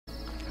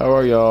How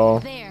are y'all?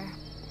 There.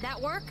 That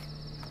work?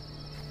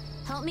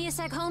 Help me a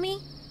sec, homie?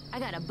 I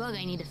got a bug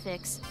I need to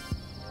fix.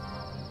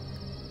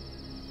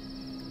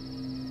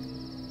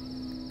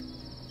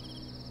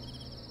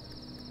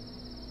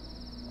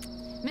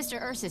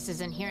 Mr. Ursus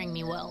isn't hearing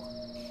me well.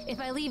 If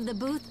I leave the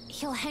booth,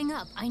 he'll hang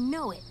up. I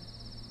know it.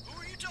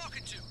 Who are you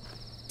talking to?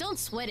 Don't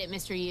sweat it,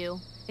 Mr.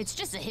 Yu. It's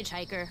just a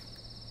hitchhiker.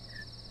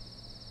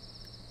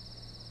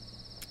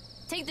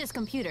 Take this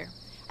computer.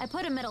 I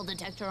put a metal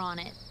detector on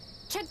it.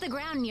 Check the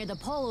ground near the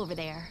pole over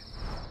there.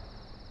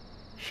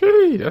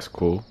 Shee, that's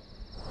cool.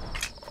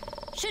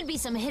 Should be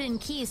some hidden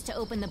keys to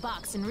open the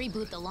box and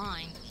reboot the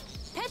line.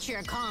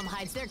 Petriacom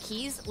hides their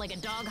keys like a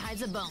dog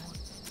hides a bone.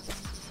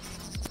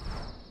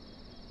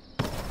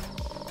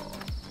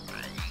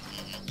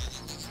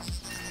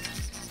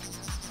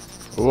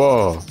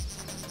 Whoa.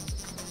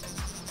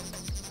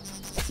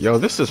 Yo,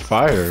 this is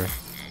fire.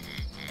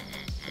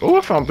 Oh,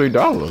 I found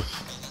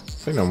 $3.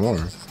 Say no more.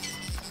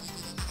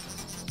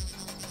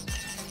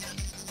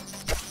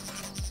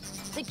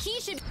 The key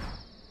should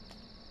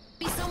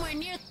be somewhere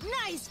near.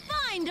 Nice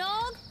find,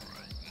 dog.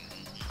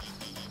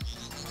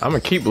 I'm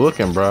gonna keep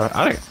looking, bro.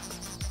 A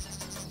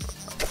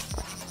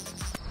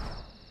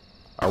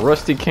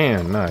rusty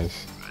can,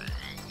 nice.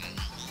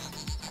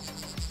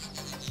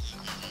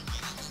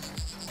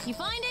 You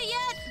find it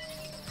yet?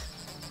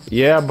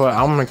 Yeah, but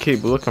I'm gonna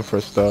keep looking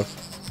for stuff.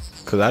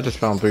 Cause I just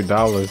found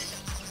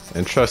 $3.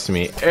 And trust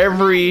me,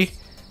 every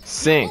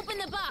sink. Open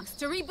the box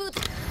to reboot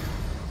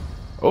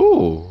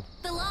Ooh.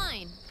 the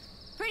line.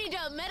 Pretty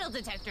dope metal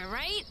detector,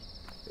 right?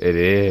 It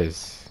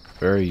is.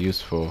 Very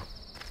useful.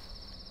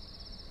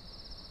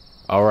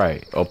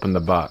 Alright, open the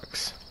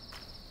box.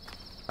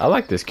 I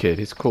like this kid,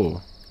 he's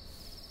cool.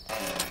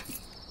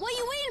 What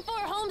you waiting for,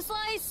 home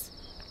slice?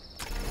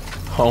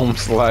 Home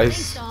Thanks,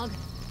 slice. dog.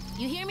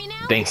 You hear me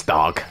now? Thanks,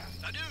 dog.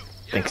 I do.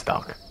 Yeah. Thanks,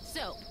 dog.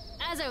 So,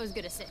 as I was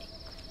gonna say,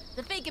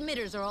 the fake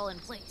emitters are all in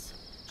place.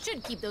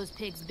 Should keep those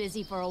pigs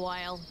busy for a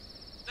while.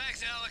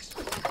 Thanks, Alex.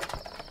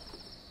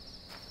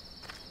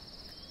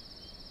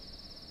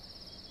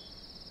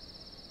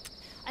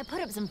 I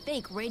put up some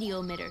fake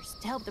radio emitters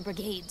to help the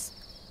brigades.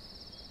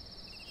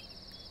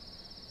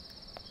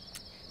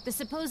 The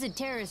supposed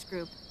terrorist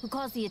group who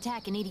caused the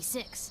attack in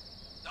 '86.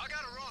 I got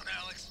it wrong,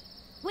 Alex.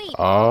 Wait,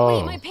 Oh.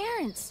 wait, my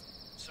parents!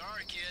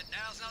 Sorry, kid.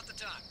 Now's not the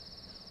time.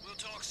 We'll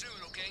talk soon,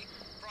 okay?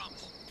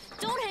 Promise.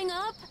 Don't hang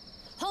up!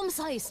 Home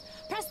slice,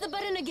 press the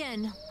button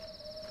again.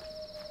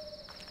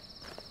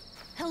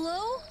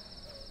 Hello?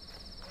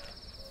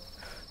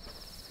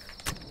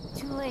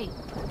 Too late.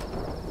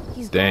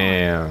 He's gone.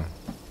 Damn.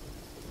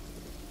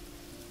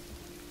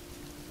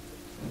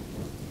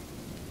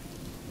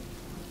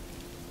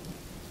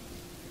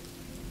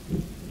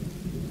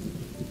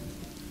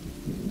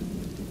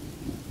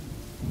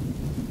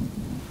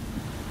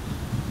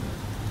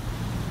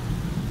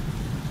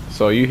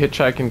 So you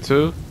hitchhiking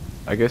too?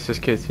 I guess this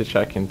kid's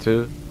hitchhiking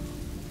too.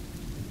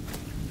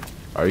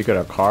 Are you got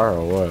a car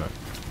or what?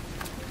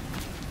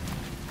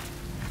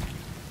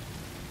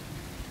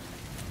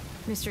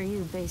 Mr.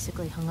 Yu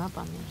basically hung up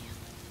on me.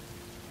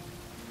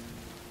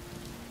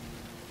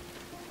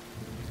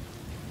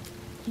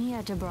 He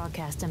had to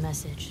broadcast a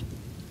message.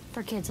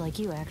 For kids like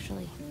you,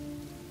 actually.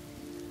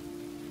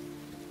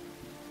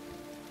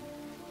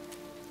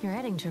 You're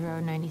heading to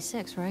Road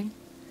 96, right?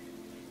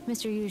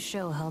 Mr. Yu's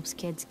show helps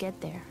kids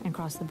get there and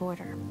cross the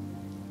border.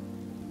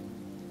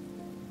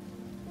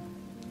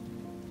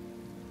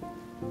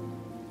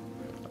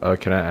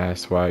 Can I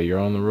ask why you're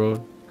on the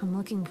road? I'm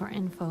looking for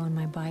info on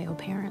my bio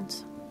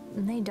parents.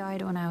 They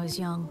died when I was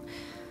young,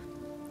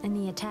 in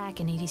the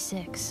attack in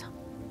 '86.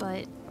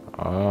 But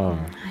Oh,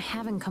 I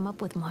haven't come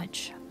up with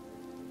much.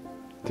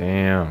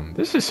 damn.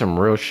 This is some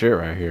real shit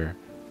right here.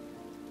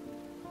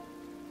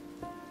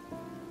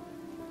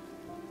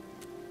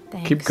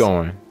 Thanks. Keep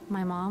going.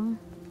 My mom,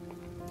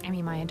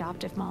 my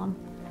adoptive mom,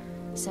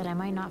 said I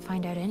might not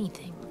find out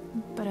anything,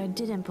 but I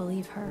didn't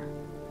believe her.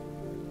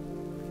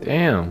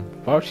 Damn.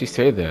 Why would she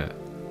say that?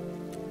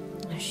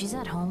 She's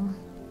at home,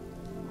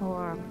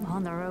 or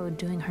on the road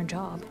doing her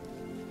job.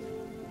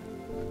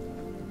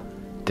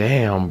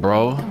 Damn,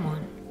 bro. Come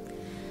on,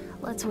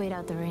 let's wait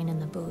out the rain in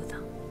the booth.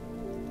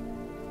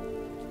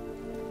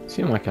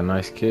 Seemed like a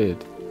nice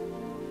kid.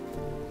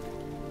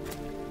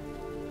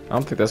 I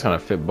don't think that's gonna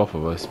fit both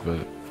of us,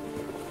 but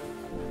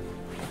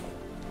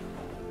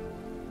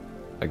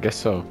I guess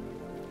so.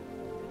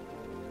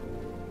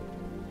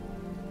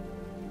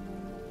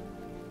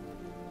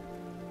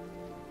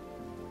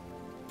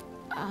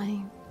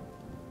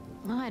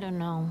 I don't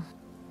know.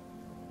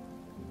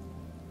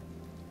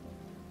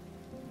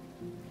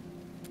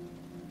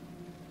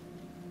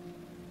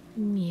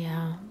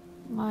 Yeah,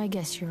 I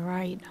guess you're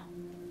right.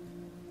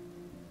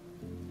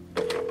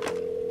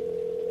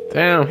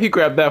 Damn, he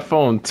grabbed that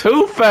phone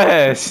too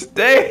fast.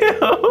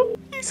 Damn.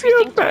 You see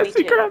how fast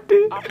he grabbed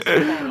it?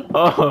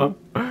 Oh,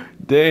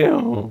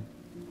 damn.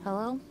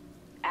 Hello?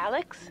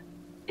 Alex?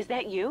 Is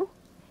that you?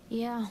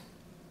 Yeah,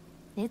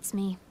 it's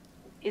me.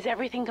 Is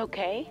everything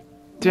okay?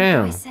 What do I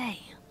Damn. say?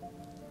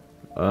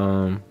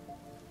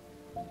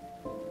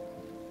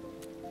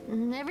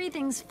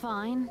 Everything's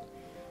fine.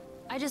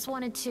 I just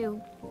wanted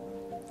to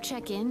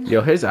check in.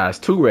 Yo, his eyes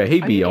too red.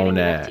 He Are be you on getting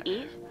enough that to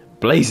eat?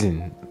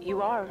 blazing.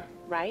 You are,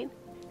 right?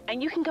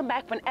 And you can come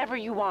back whenever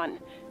you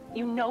want.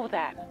 You know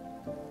that.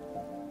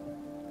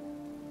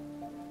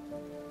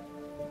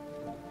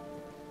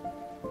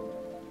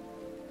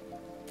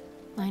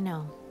 I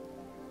know.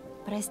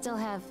 But I still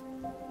have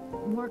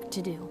work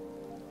to do.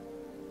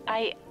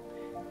 I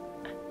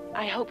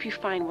hope you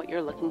find what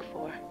you're looking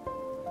for.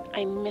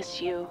 I miss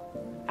you,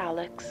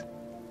 Alex.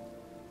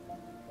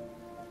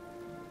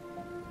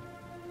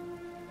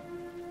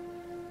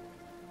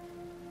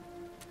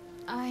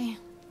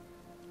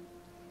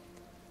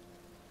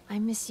 I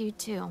miss you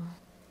too.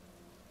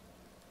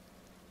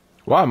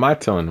 Why am I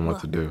telling him what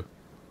to do?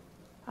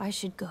 I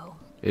should go.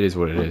 It is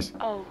what it is.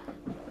 Oh,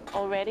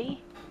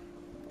 already?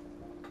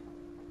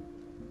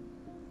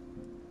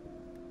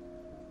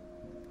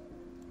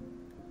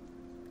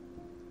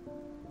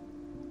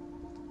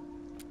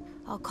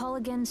 I'll call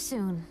again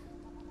soon.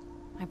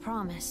 I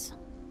promise.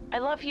 I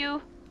love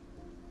you.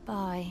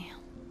 Bye.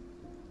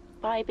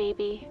 Bye,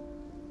 baby.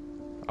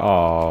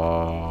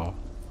 Aww.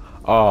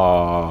 Come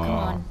Aww.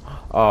 on.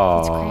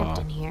 It's cramped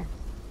Aww. in here.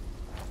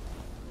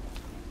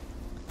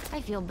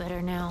 I feel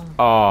better now.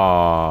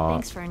 Aww.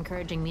 Thanks for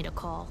encouraging me to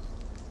call.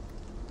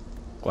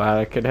 Glad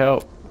I could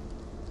help.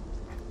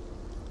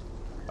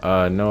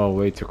 No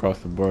way to cross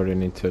the border.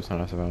 Any tips on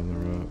how to survive on the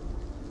road?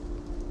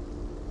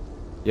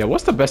 Yeah,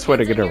 what's the best way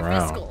to get Depends on your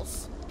around?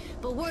 fiscals.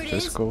 But word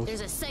Fiscals? is,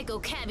 there's a psycho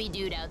cabbie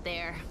dude out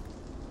there.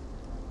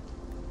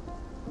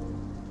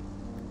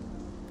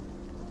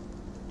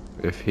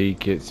 If he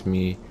gets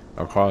me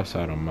across,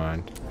 I don't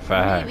mind. Maybe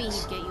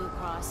Facts. he'd get you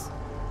across,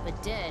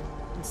 but dead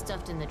and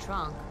stuffed in the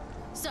trunk.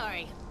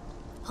 Sorry,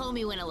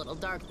 homie went a little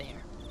dark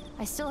there.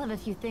 I still have a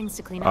few things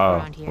to clean up Oh,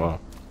 around here. well.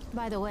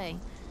 By the way,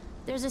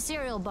 there's a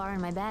cereal bar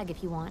in my bag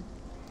if you want.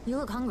 You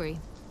look hungry.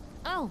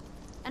 Oh,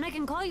 and I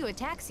can call you a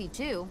taxi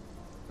too.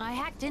 I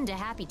hacked into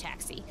Happy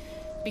Taxi,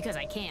 because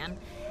I can,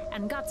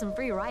 and got some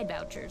free ride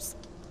vouchers.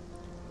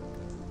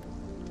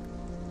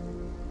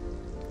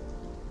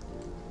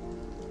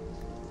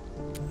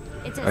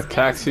 It's as A good as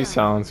taxi done.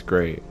 sounds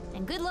great.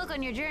 And good luck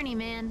on your journey,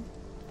 man.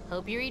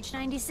 Hope you reach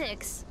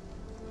 96.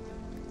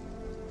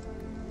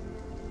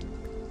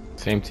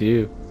 Same to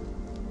you.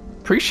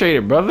 Appreciate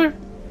it, brother.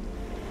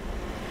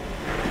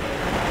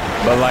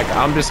 But like,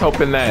 I'm just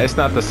hoping that it's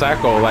not the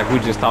psycho like we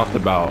just talked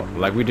about.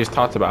 Like we just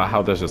talked about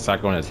how there's a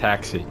psycho in a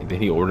taxi, and then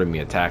he ordered me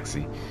a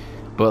taxi.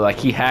 But like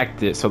he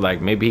hacked it, so like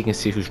maybe he can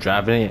see who's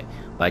driving it.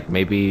 Like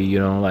maybe, you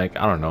know, like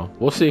I don't know.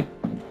 We'll see.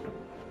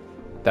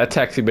 That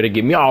taxi better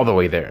get me all the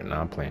way there.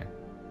 Nah, I'm playing.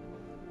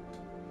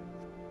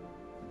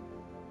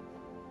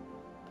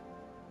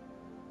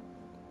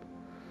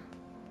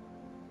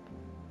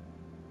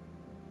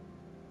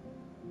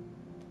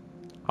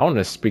 I want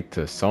to speak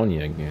to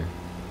Sonya again.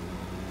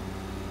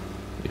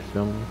 You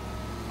feel me?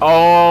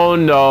 Oh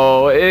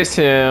no, it's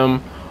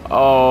him.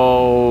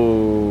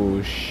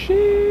 Oh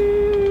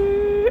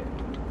shit.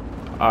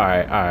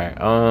 Alright.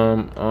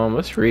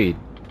 Let's read.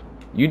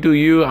 You do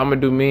you, I'ma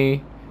do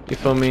me. You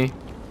feel me?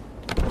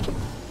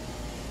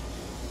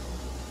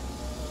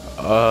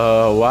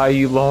 Why are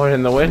you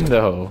lowering the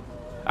window?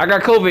 I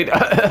got COVID.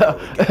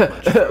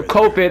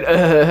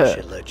 COVID.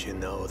 Should let you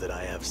know that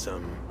I have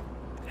some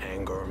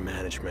anger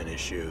management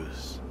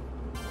issues.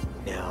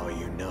 Now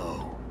you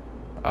know.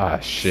 Ah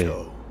shit.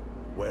 So,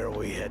 where are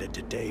we headed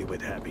today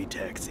with Happy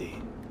Taxi?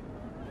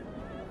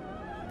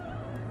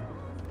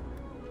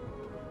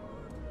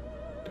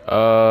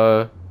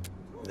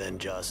 Then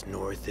just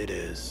north it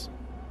is.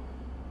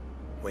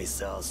 We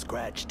sell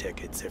scratch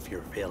tickets if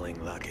you're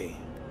feeling lucky.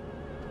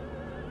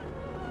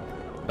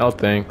 No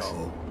thanks.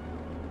 Oh,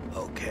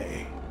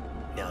 okay.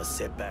 Now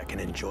sit back and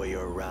enjoy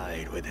your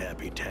ride with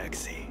Happy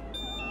Taxi.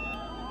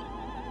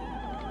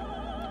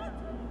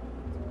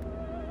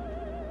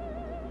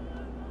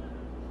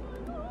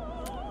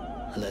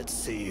 Let's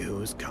see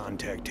who's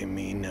contacting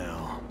me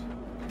now.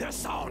 The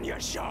Sonya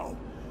Show!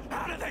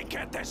 How did they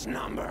get this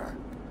number?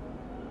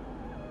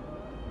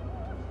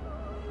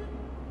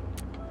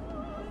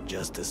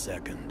 Just a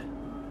second.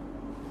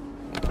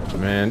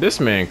 Man, this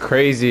man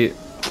crazy.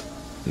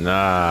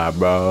 Nah,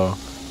 bro.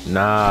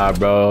 Nah,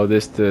 bro.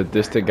 This the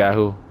guy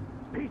who.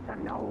 Piece of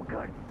no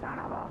good son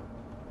of a...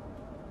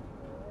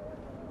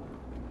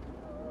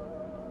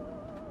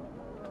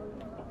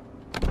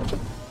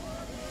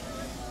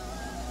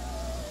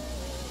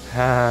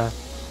 Ha.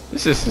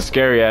 This is a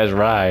scary ass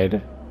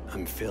ride.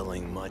 I'm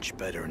feeling much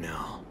better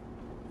now.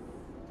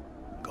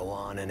 Go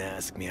on and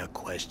ask me a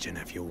question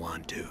if you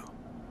want to.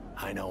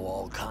 I know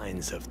all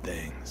kinds of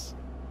things.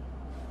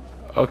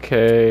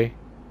 Okay.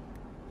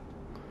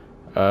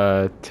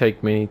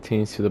 Take many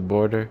teens to the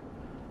border.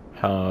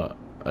 How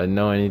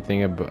know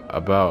anything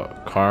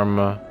about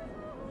karma?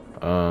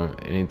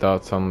 Any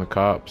thoughts on the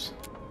cops?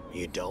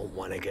 You don't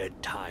want to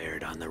get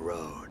tired on the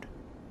road.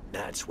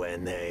 That's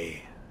when the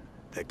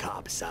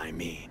cops I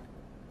mean,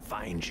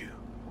 find you.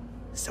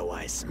 So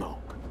I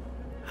smoke.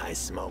 I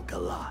smoke a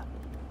lot.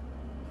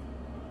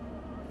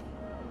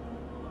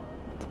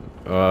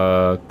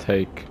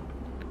 Take.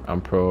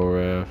 I'm pro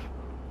rev,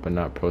 but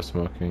not pro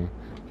smoking.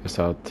 Guess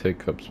I'll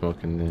take up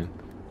smoking then.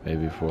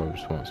 Maybe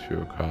Forbes wants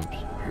fewer cops.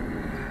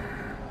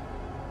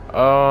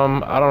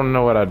 I don't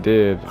know what I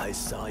did. I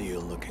saw you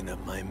looking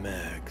at my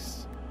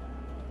mags.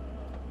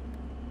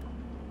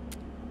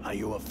 Are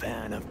you a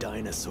fan of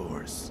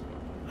dinosaurs?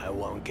 I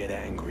won't get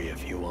angry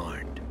if you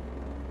aren't.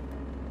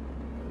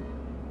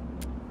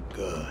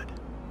 Good.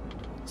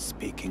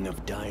 Speaking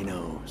of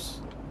dinos,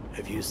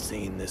 have you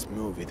seen this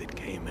movie that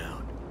came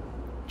out?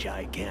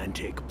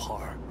 Gigantic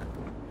Park.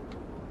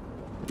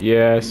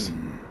 Yes.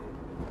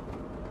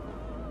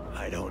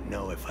 I don't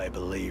know if I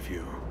believe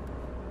you.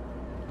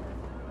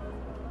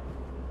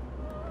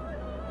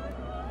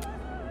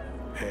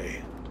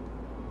 Hey.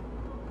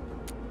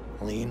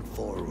 Lean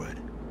forward.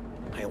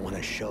 I want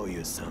to show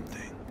you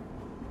something.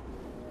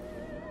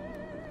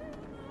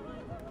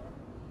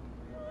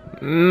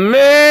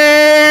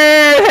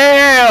 Man,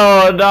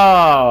 hell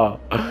no.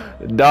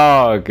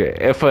 Dog,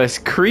 if a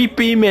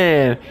creepy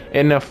man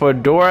in a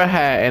fedora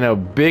hat and a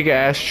big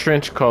ass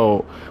trench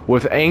coat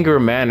with anger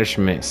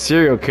management,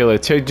 serial killer,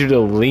 tells you to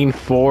lean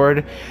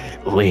forward,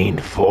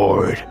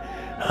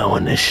 I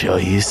want to show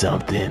you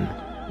something.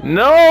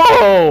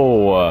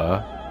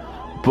 No!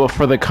 But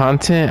for the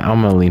content,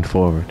 I'm gonna lean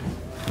forward.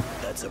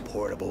 That's a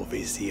portable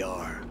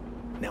VCR.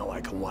 Now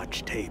I can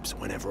watch tapes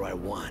whenever I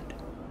want.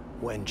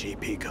 When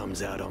GP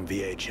comes out on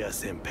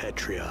VHS in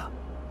Petria,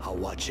 I'll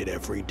watch it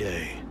every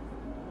day.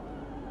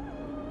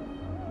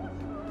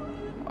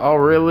 Oh,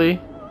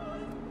 really?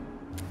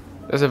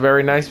 That's a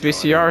very nice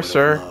VCR,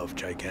 sir. I love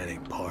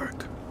Gigantic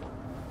Park.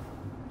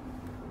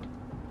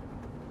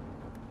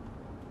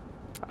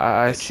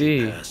 I But she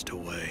see. passed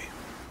away.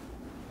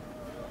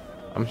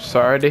 I'm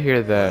sorry to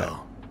hear that.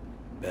 Well,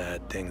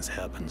 bad things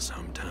happen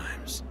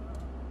sometimes.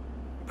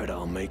 But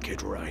I'll make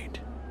it right.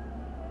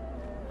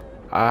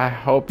 I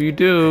hope you And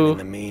do. in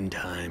the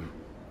meantime,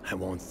 I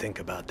won't think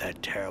about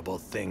that terrible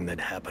thing that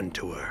happened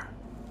to her.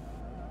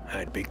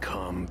 I'd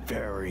become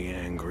very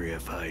angry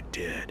if I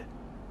did.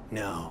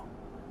 No.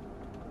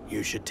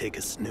 You should take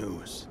a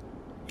snooze.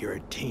 You're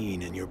a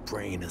teen and your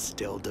brain is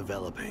still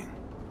developing.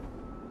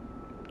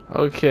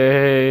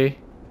 Okay.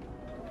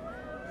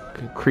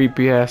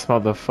 Creepy ass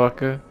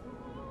motherfucker.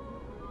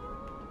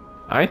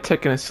 I ain't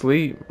taking a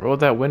sleep. Roll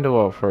that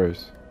window out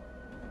first.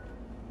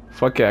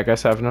 Fuck it, I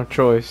guess I have no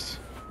choice.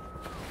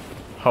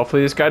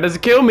 Hopefully this guy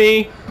doesn't kill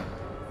me.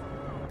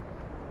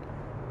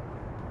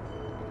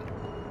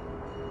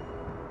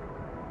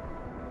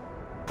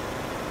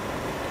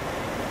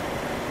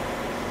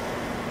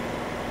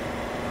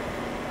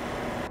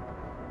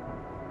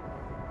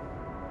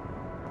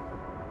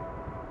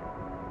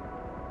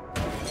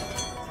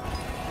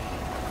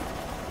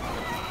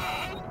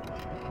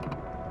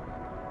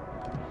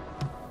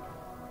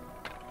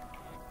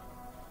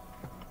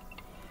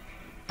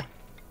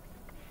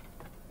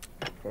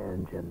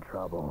 Engine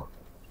trouble.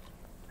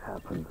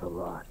 Happens a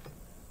lot.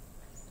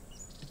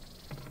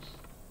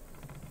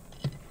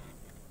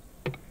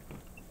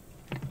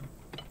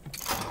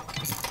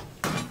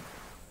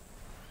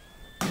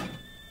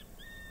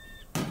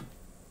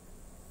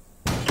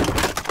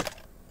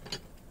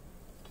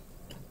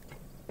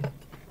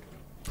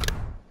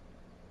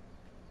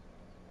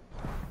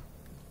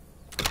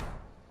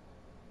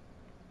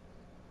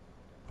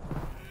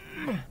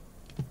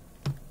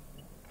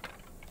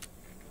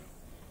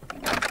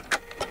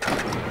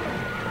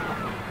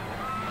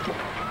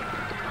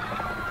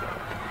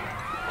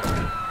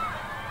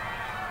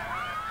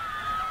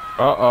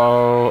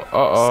 Uh-oh.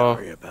 Uh-oh.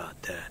 Sorry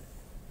about that.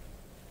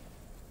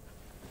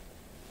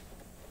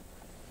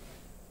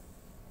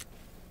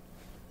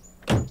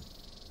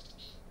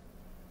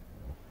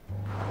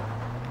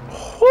 I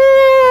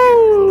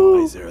heard a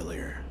noise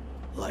earlier,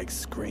 like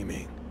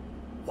screaming.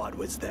 What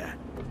was that?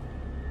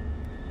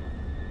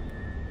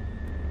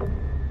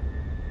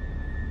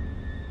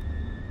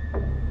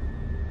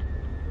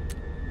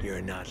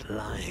 You're not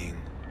lying,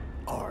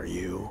 are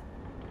you?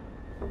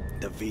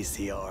 The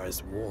VCR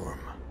is warm.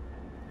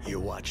 You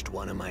watched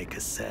one of my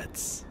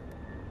cassettes.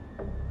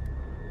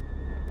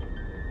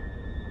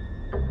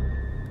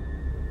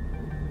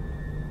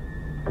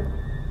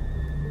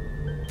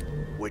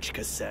 Which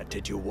cassette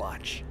did you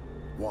watch?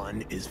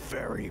 One is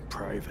very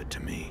private to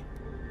me.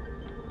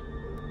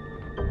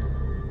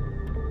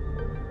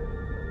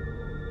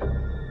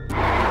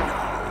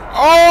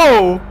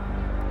 Oh!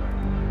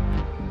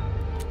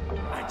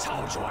 I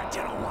told you I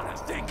didn't want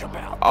to think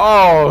about.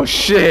 Oh,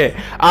 shit.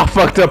 I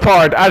fucked up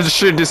hard. I just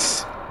should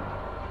just...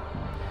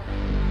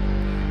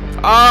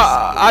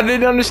 I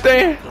didn't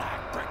understand.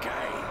 Black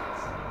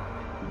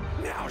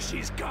Brigade. Now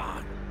she's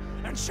gone,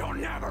 and she'll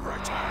never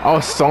return. Oh,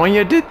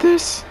 Sonya did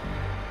this?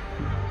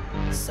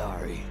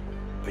 Sorry,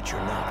 but you're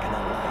not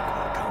gonna like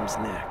what comes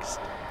next.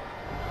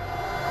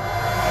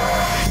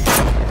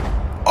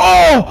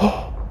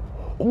 Oh!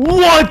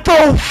 What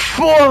the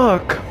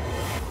fuck?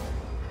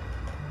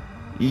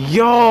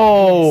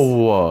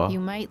 Yo! You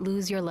might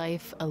lose your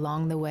life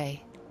along the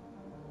way,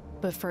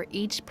 but for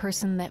each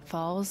person that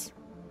falls,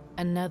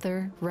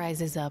 another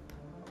rises up.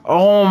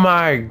 Oh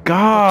my The trick is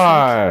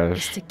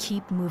gosh. to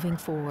keep moving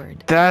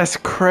forward. That's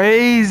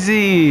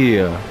crazy.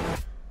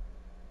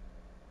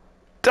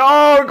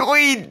 Dog,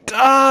 we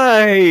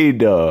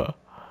died.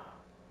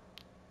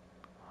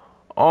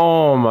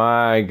 Oh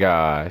my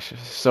gosh.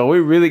 So we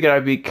really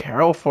gotta be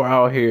careful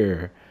out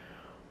here.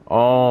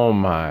 Oh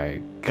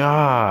my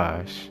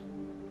gosh.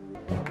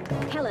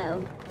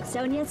 Hello,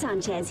 Sonia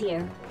Sanchez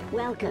here.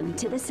 Welcome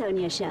to the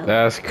Sonia Show.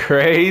 That's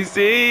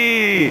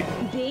crazy.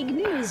 Big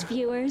news,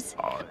 viewers.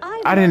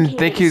 I didn't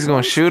think he was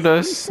gonna shoot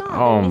us.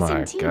 Oh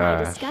my I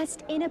gosh.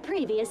 discussed in a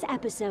previous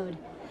episode.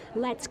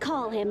 Let's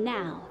call him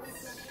now.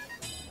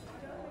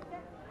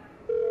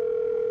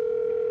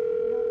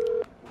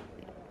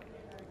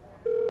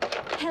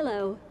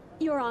 Hello,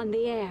 you're on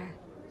the air.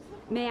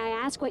 May I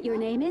ask what your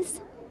name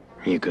is?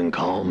 You can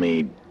call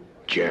me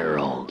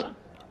Gerald.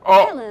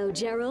 Oh, Hello,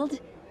 Gerald.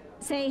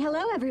 Say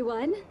hello,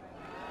 everyone.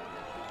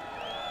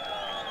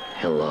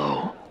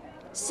 Hello.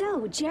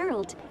 So,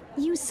 Gerald,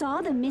 you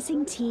saw the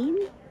missing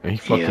teen? he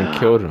fucking Yeah.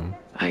 killed him.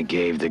 I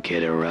gave the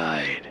kid a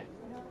ride.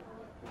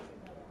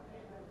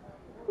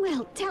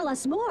 Well, tell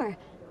us more.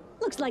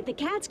 Looks like the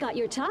cat's got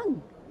your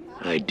tongue.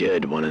 I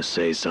did want to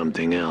say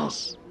something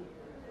else.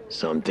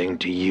 Something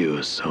to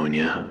you,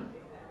 Sonia.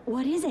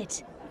 What is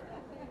it?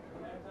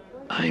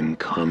 I'm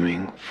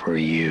coming for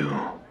you.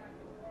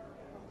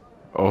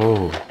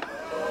 Oh,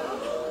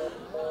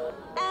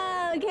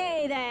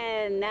 Okay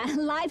then,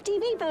 live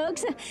TV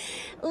folks.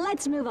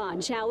 Let's move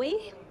on, shall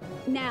we?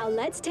 Now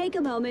let's take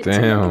a moment to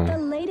look Damn. at the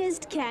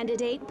latest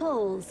candidate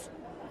polls.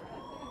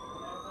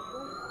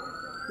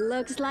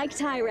 Looks like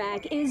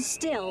Tyrak is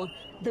still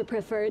the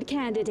preferred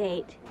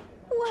candidate.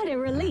 What a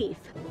relief.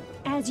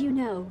 As you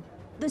know,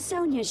 the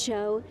Sonia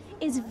Show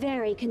is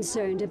very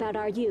concerned about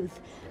our youth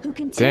who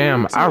continue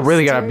damn. to I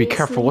really gotta be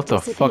careful mysteriously what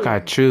the fuck I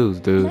disappear. choose,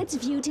 dude. Let's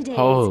view today's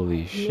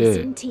Holy missing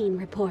shit. teen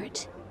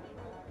report.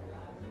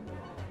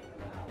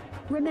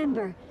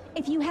 Remember,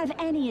 if you have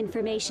any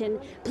information,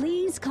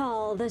 please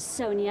call the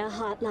Sonia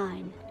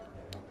hotline.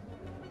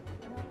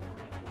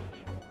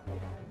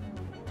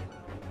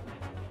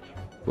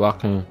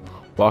 Walking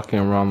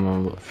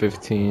around the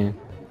 15.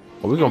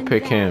 Oh, we're gonna And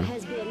pick that him.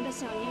 has been the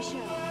Sonia Show.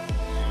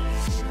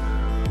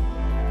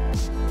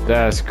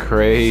 That's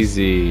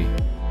crazy.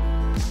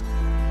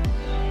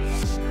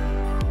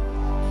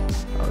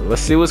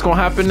 Let's see what's gonna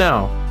happen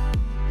now.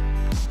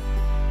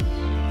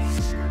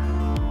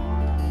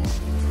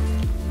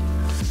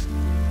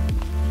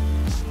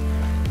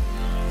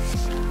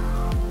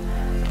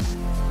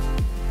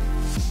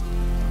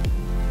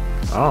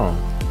 Oh.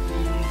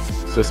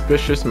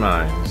 Suspicious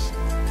minds.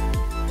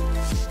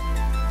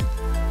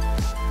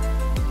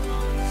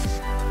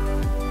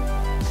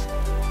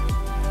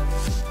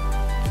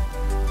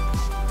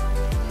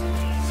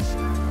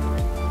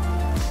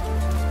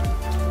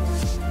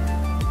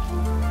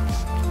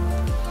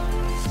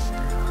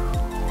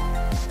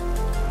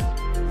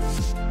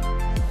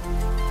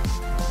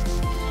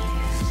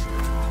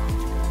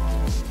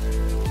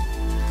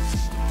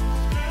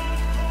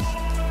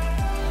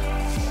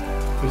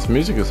 This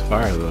music is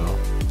fire though.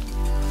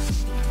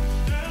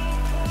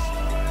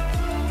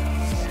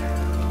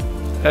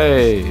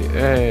 Hey,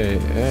 hey,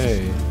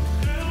 hey.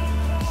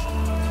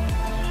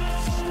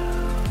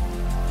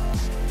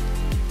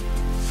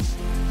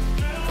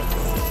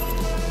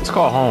 Let's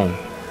call home.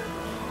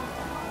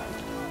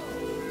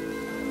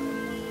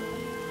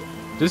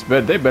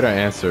 They better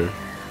answer.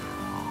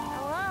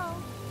 Hello?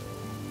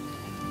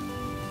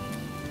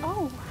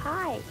 Oh,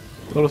 hi.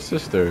 Little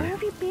sister. Where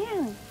have you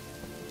been?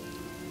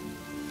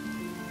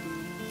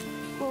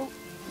 Well,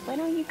 when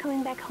are you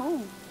coming back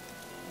home?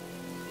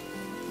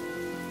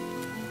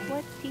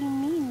 What do you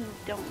mean you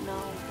don't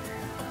know?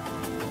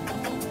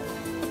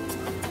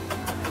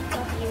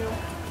 Love you.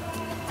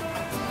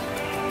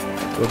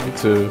 Love you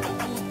too.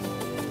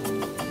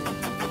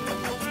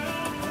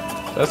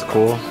 That's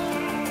cool.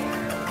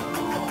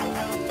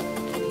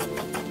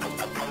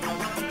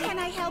 Can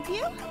I help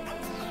you?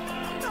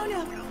 Oh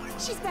no,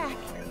 she's back.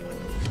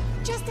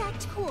 Just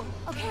act cool,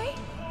 okay?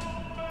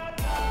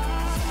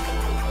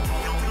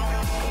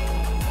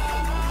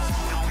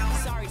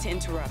 Sorry to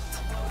interrupt.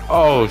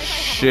 Oh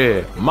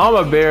shit.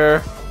 Mama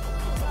Bear.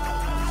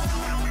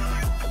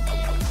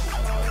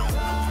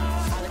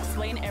 I'll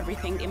explain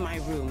everything in my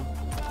room.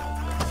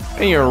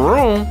 In your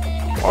room?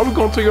 What are we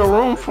going to your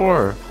room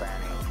for?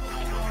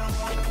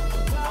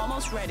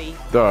 Almost ready.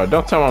 Duh,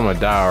 don't tell me I'm gonna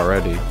die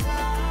already.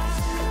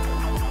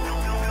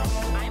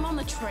 I'm on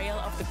the trail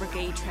of the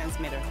brigade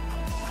transmitter.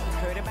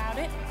 Heard about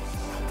it?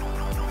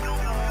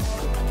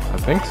 I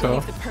think so.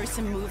 The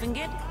person moving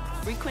it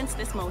frequents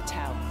this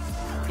motel.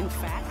 In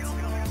fact,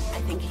 I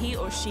think he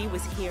or she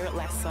was here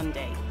last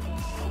Sunday.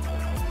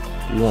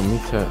 You want me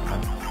to?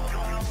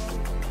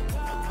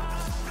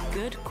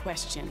 Good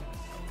question.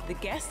 The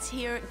guests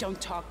here don't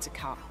talk to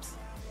cops.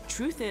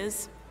 Truth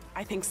is,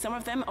 I think some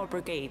of them are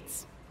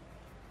brigades.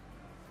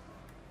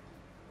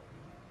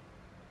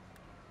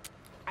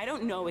 I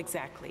don't know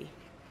exactly.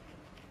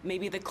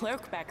 Maybe the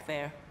clerk back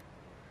there.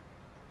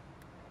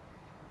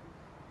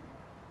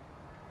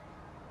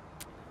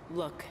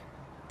 Look,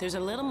 There's a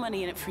little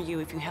money in it for you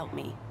if you help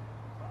me.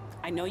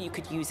 I know you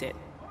could use it.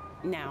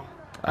 Now,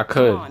 I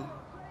could. come on.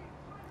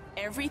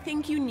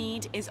 Everything you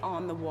need is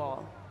on the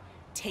wall.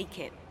 Take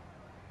it.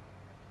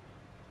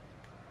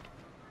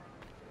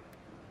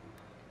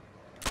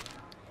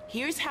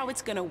 Here's how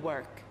it's gonna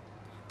work.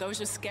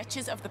 Those are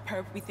sketches of the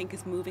perp we think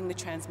is moving the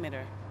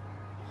transmitter.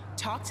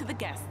 Talk to the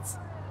guests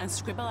and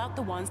scribble out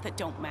the ones that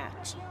don't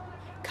match.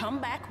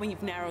 Come back when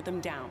you've narrowed them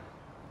down.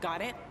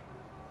 Got it?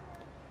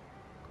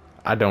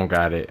 I don't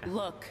got it.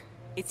 Look,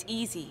 it's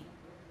easy.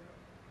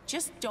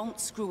 Just don't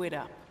screw it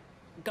up.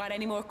 Got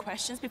any more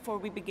questions before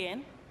we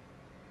begin?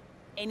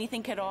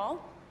 Anything at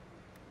all?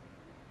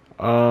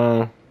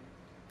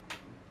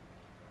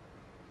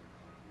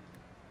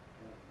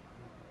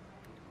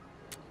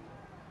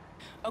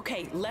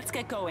 Okay, let's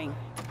get going.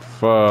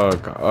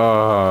 Fuck.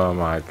 Oh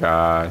my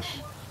gosh.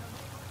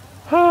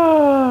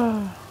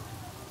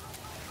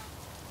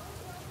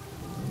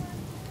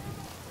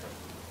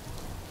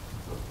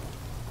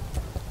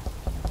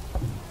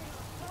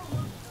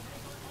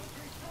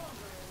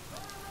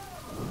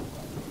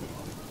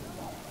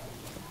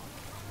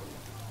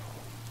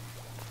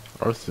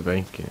 Roast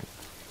vacant.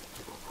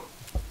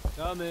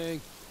 Coming.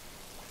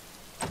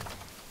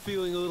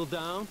 Feeling a little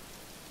down?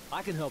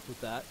 I can help with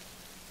that.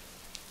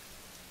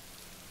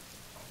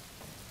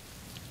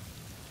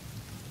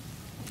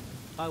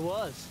 I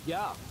was,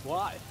 yeah.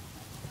 Why?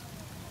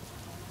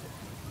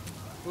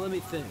 Let me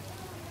think.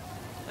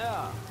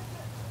 Yeah,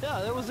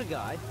 there was a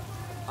guy.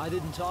 I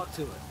didn't talk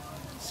to him.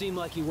 Seemed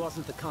like he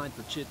wasn't the kind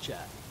for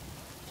chit-chat.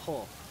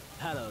 Oh,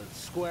 had a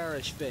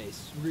squarish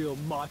face, real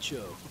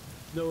macho.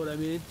 Know what I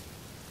mean?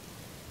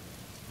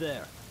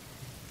 There.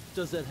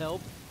 Does that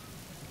help?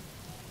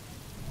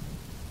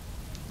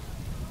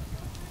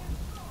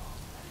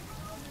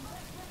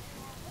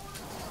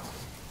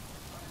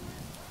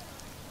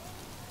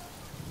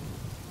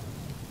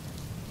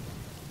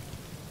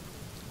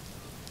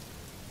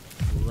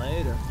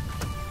 Later.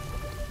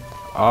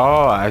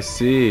 Oh, I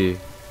see.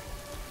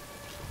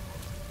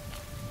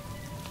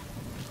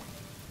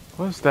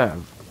 What's that?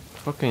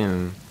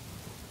 Fucking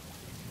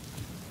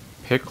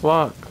pick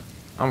lock?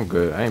 I'm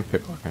good. I ain't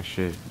pick locking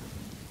shit.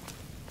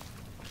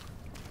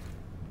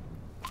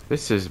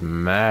 This is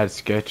mad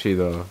sketchy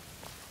though.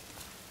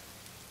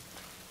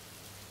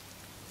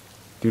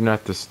 Do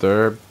not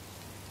disturb.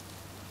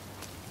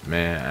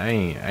 Man, I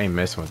ain't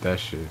messing with that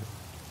shit.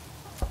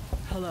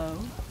 Hello?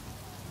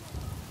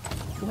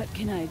 What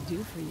can I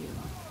do for you?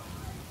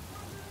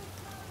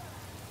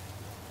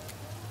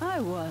 I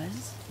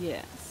was,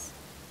 yes.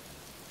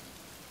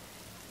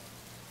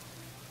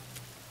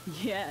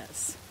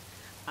 Yes.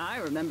 I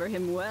remember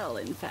him well,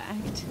 in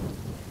fact.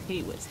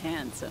 He was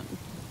handsome.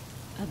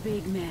 A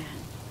big man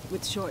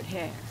with short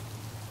hair.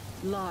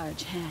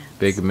 Large hands.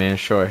 Big man,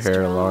 short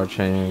hair, large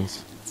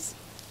hands.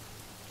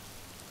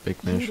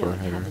 Big man, You short don't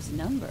hair. have his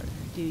number,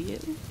 do you?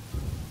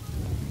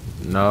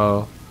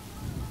 No.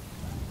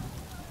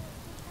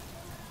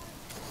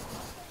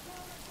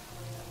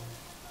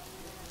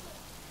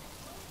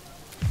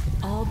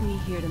 I'll be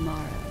here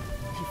tomorrow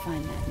to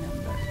find that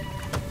number.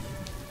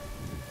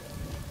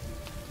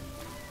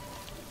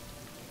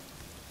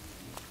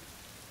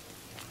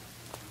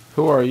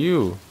 Who are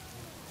you?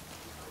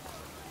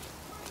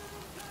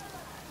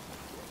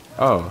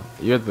 Oh,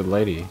 you're the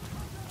lady.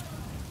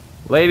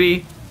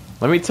 Lady,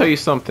 let me tell you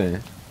something.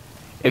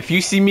 If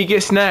you see me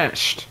get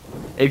snatched,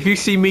 if you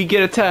see me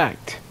get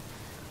attacked,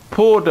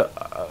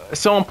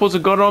 someone pulls a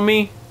gun on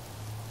me,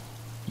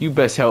 you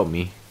best help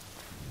me.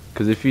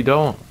 Cause if you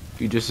don't,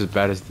 you're just as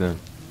bad as them.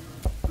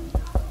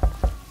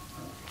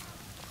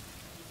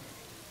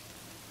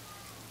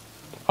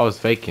 I was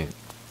vacant.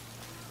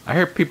 I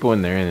hear people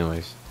in there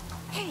anyways.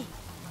 Hey,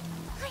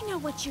 I know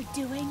what you're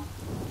doing.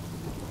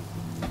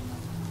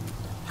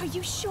 Are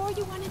you sure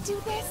you want to do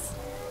this?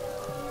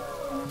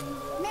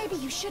 Maybe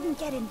you shouldn't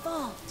get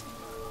involved.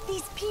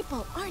 These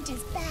people aren't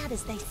as bad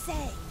as they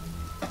say.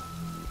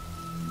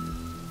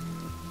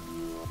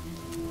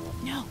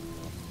 No,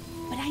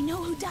 but I know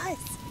who does.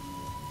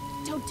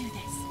 Don't do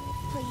this,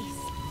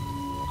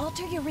 please.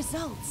 Alter your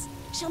results.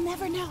 She'll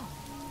never know.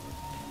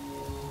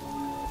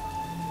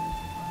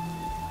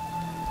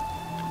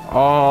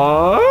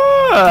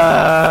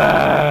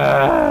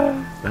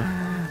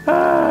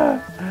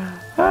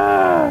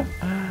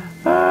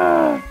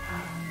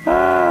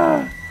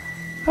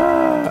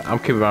 I'm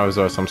keeping my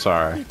results, I'm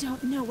sorry. You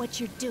don't know what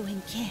you're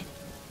doing, kid.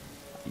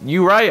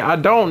 You right, I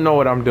don't know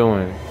what I'm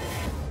doing.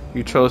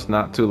 You chose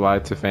not to lie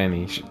to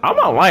Fanny. I'm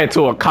not lying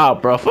to a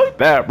cop, bro. Fuck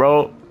that,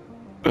 bro.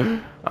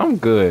 I'm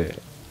good.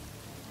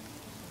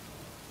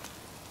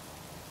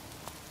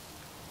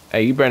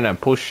 Hey, you better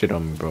not push shit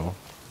on me, bro.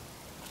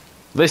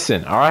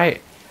 Listen,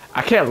 alright?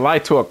 I can't lie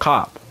to a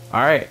cop,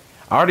 alright?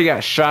 I already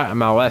got shot in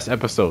my last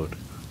episode,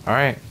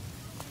 alright?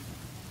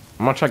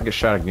 I'm gonna try to get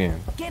shot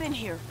again. Get in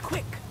here,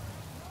 quick.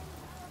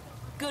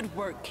 Good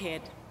work,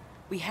 kid.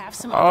 We have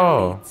some Oh.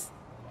 other leads.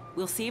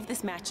 We'll see if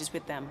this matches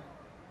with them.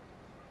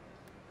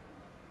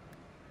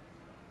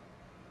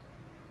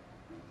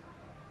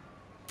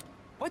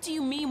 What do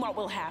you mean what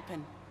will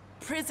happen?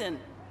 Prison.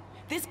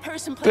 This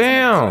person plays an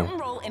Damn.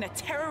 important role in a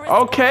terrorist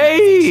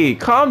Okay,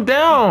 calm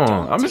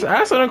down. I'm just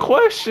asking a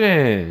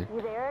question.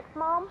 You there,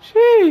 ex-mom?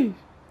 Jeez.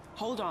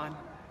 Hold on.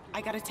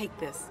 I gotta take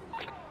this.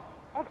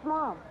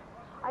 Ex-mom,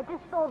 I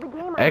just stole the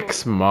game.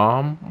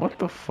 Ex-mom? What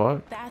the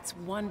fuck? That's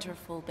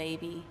wonderful,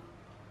 baby.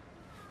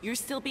 You're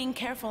still being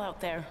careful out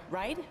there,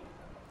 right?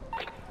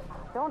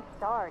 Don't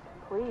start,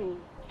 please.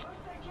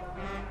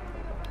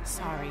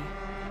 Sorry.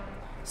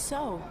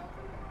 So,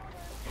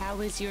 how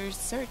is your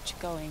search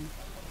going?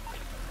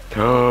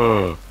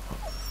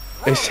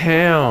 It's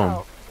him.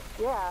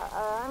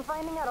 Yeah, I'm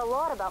finding out a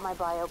lot about my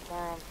bio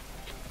parents.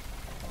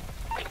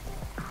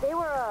 They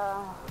were,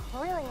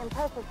 really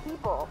impressive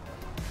people.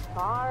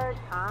 Smart,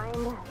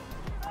 kind.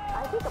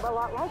 I think I'm a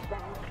lot like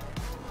them.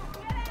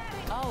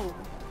 Oh,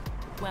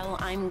 well,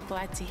 I'm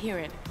glad to hear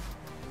it.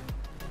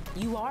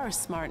 You are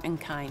smart and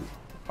kind.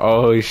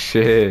 Oh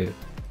shit.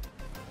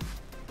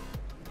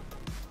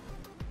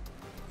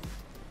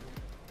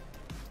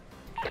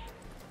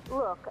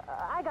 Look,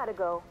 I gotta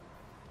go.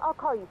 I'll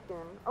call you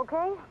soon,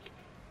 okay?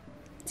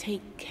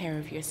 Take care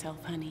of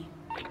yourself, honey.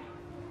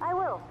 I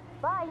will.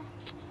 Bye.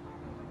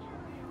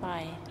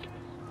 Bye.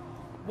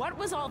 What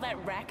was all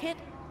that racket?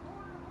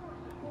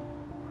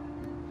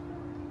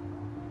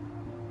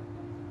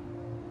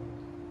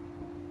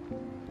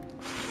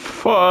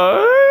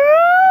 Fuck.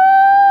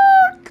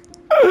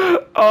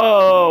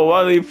 Oh,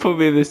 why did he put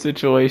me in this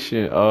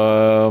situation?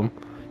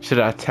 Should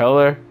I tell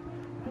her?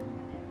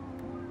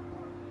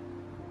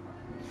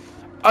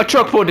 A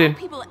truck pulled in. How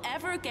people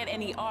ever get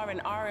any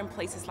R&R in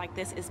places like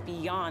this is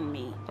beyond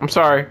me. I'm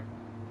sorry.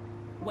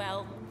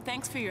 Well,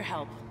 thanks for your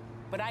help,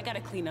 but I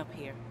gotta clean up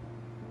here.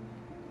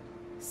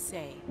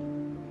 Say,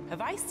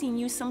 have I seen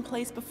you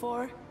someplace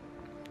before?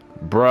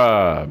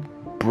 Bruh.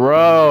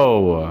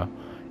 Bro.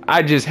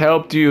 I just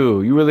helped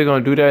you. You really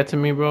gonna do that to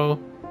me, bro?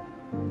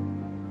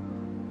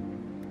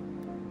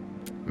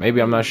 Maybe,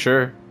 I'm not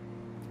sure.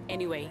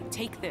 Anyway,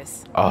 take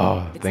this.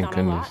 Oh, it's thank not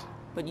goodness. A lot,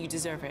 but you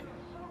deserve it.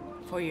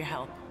 For your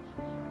help.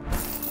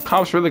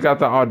 Cops really got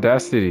the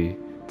audacity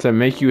to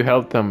make you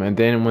help them, and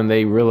then when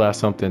they realize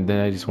something,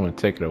 then they just want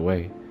to take it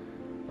away.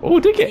 Oh,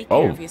 they get. Take care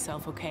Oh, of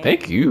yourself, okay?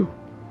 thank you.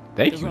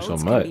 Thank The you so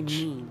roads can be much.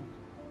 mean.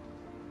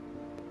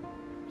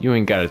 You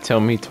ain't gotta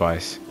tell me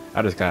twice.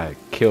 I just got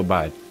killed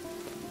by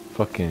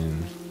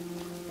fucking.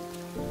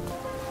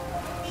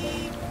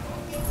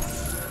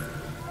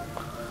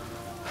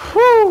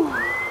 Whew.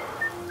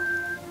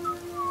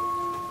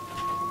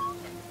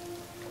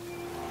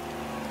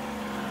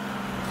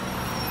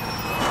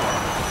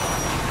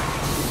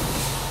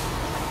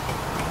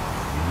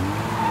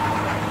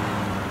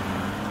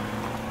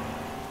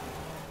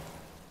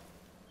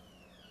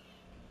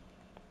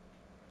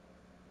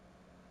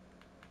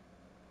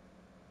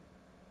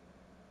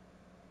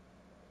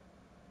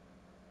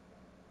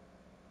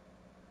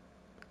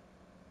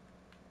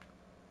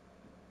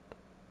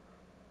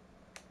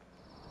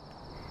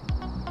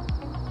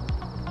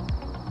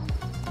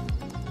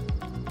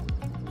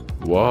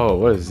 Whoa,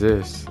 what is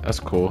this? That's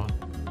cool.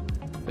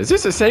 Is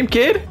this the same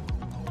kid?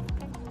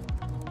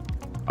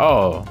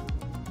 Oh,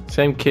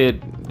 same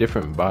kid,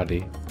 different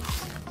body.